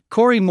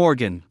Cory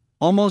Morgan,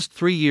 almost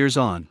 3 years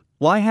on,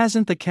 why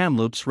hasn't the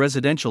Kamloops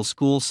residential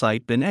school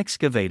site been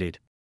excavated?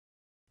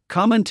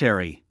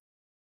 Commentary.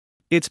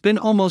 It's been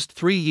almost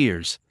 3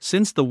 years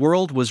since the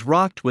world was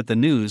rocked with the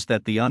news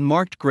that the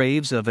unmarked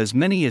graves of as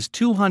many as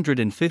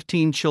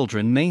 215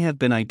 children may have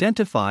been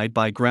identified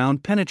by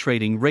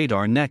ground-penetrating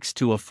radar next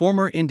to a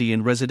former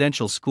Indian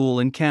residential school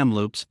in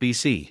Kamloops,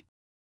 BC.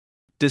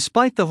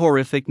 Despite the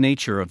horrific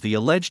nature of the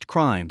alleged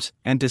crimes,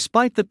 and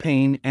despite the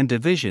pain and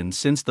division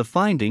since the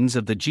findings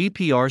of the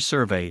GPR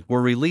survey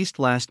were released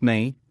last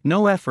May,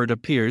 no effort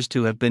appears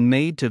to have been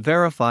made to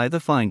verify the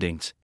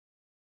findings.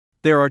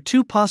 There are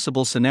two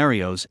possible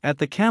scenarios at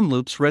the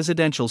Kamloops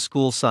residential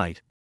school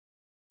site.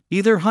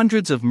 Either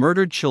hundreds of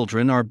murdered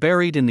children are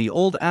buried in the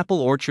old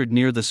apple orchard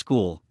near the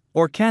school,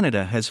 or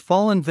Canada has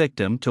fallen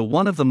victim to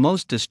one of the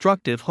most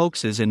destructive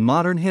hoaxes in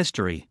modern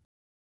history.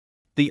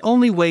 The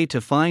only way to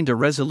find a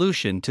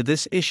resolution to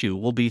this issue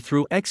will be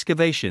through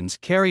excavations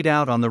carried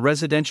out on the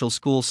residential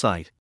school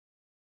site.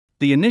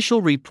 The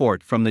initial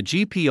report from the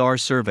GPR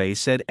survey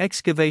said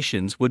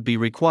excavations would be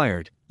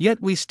required,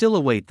 yet we still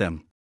await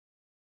them.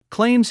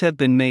 Claims have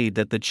been made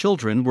that the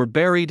children were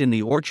buried in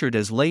the orchard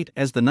as late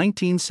as the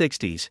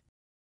 1960s.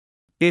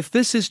 If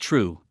this is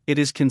true, it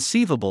is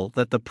conceivable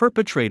that the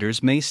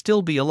perpetrators may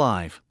still be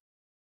alive.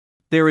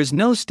 There is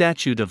no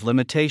statute of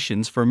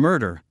limitations for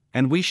murder,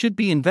 and we should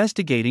be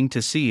investigating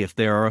to see if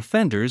there are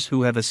offenders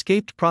who have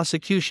escaped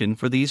prosecution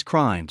for these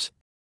crimes.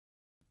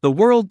 The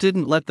world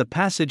didn't let the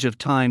passage of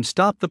time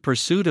stop the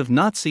pursuit of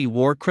Nazi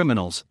war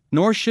criminals,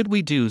 nor should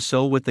we do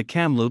so with the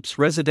Kamloops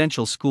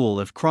residential school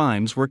if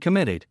crimes were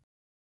committed.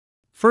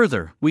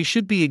 Further, we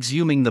should be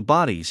exhuming the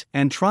bodies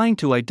and trying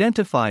to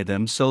identify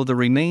them so the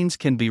remains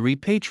can be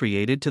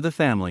repatriated to the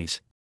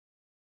families.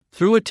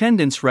 Through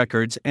attendance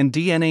records and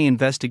DNA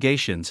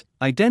investigations,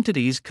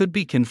 identities could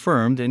be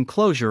confirmed and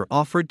closure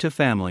offered to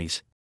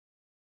families.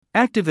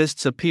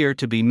 Activists appear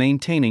to be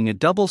maintaining a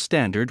double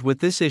standard with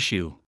this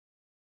issue.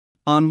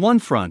 On one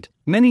front,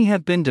 many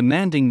have been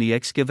demanding the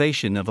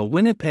excavation of a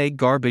Winnipeg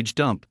garbage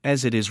dump,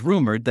 as it is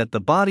rumored that the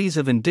bodies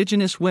of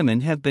Indigenous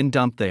women have been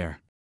dumped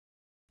there.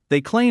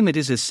 They claim it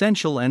is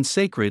essential and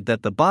sacred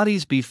that the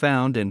bodies be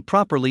found and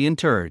properly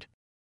interred.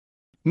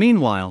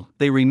 Meanwhile,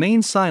 they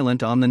remain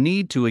silent on the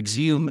need to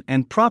exhume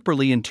and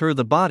properly inter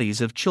the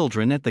bodies of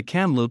children at the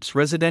Kamloops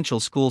residential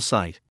school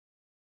site.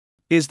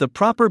 Is the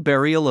proper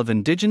burial of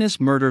Indigenous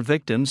murder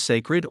victims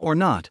sacred or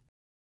not?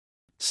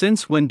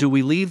 Since when do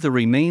we leave the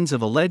remains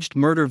of alleged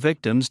murder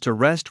victims to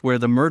rest where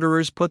the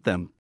murderers put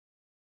them?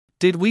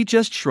 Did we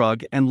just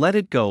shrug and let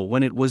it go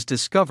when it was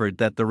discovered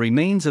that the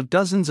remains of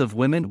dozens of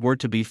women were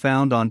to be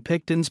found on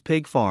Picton's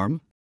pig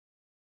farm?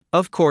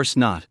 Of course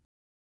not.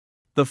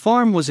 The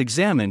farm was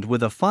examined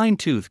with a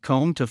fine-tooth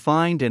comb to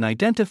find and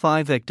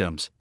identify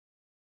victims.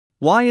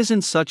 Why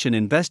isn't such an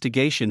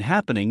investigation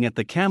happening at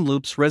the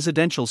Kamloops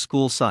residential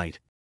school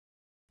site?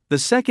 The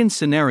second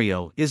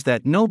scenario is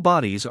that no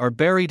bodies are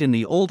buried in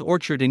the old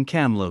orchard in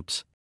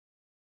Kamloops.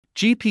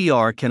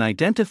 GPR can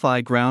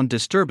identify ground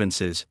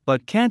disturbances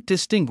but can't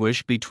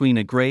distinguish between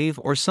a grave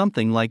or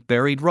something like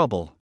buried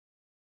rubble.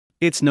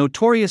 It's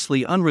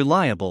notoriously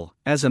unreliable,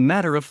 as a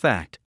matter of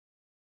fact.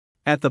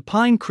 At the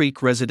Pine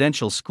Creek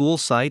residential school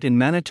site in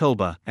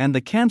Manitoba and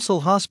the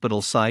Kamsel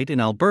Hospital site in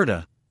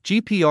Alberta,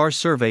 GPR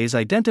surveys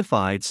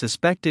identified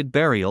suspected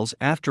burials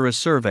after a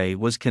survey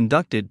was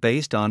conducted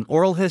based on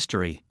oral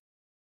history.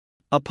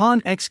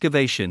 Upon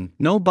excavation,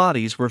 no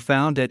bodies were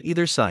found at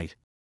either site.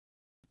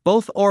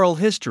 Both oral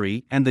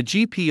history and the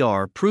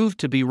GPR proved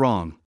to be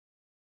wrong.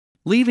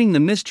 Leaving the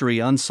mystery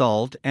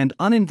unsolved and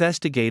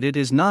uninvestigated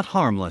is not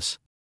harmless.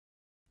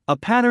 A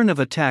pattern of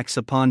attacks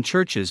upon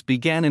churches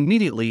began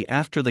immediately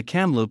after the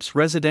Kamloops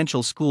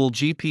residential school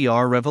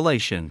GPR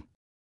revelation.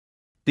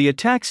 The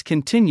attacks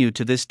continue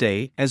to this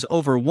day as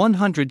over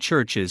 100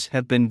 churches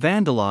have been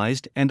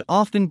vandalized and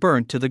often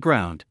burnt to the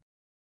ground.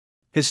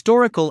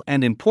 Historical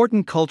and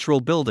important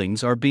cultural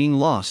buildings are being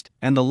lost,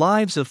 and the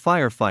lives of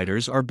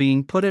firefighters are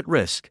being put at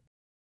risk.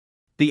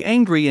 The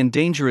angry and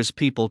dangerous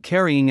people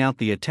carrying out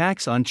the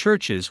attacks on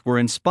churches were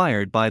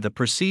inspired by the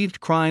perceived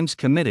crimes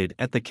committed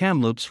at the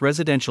Kamloops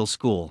residential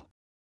school.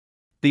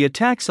 The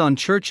attacks on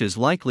churches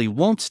likely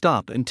won't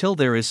stop until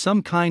there is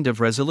some kind of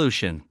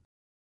resolution.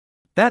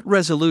 That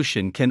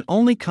resolution can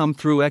only come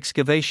through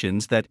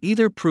excavations that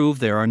either prove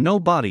there are no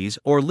bodies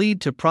or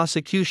lead to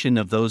prosecution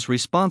of those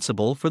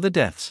responsible for the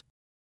deaths.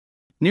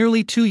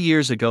 Nearly 2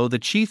 years ago, the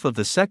chief of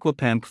the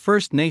Secwepemc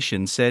First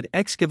Nation said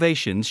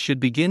excavations should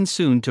begin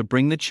soon to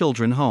bring the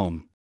children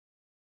home.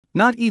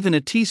 Not even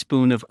a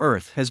teaspoon of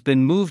earth has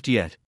been moved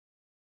yet.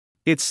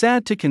 It's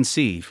sad to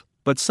conceive,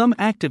 but some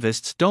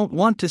activists don't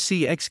want to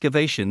see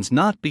excavations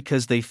not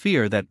because they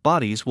fear that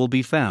bodies will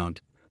be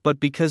found, but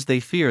because they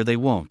fear they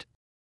won't.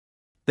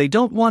 They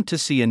don't want to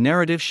see a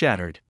narrative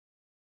shattered.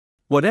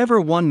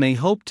 Whatever one may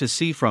hope to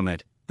see from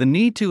it, the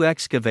need to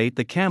excavate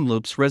the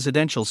Kamloops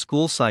residential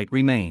school site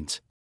remains.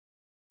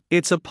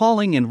 It's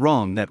appalling and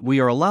wrong that we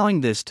are allowing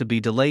this to be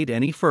delayed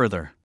any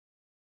further.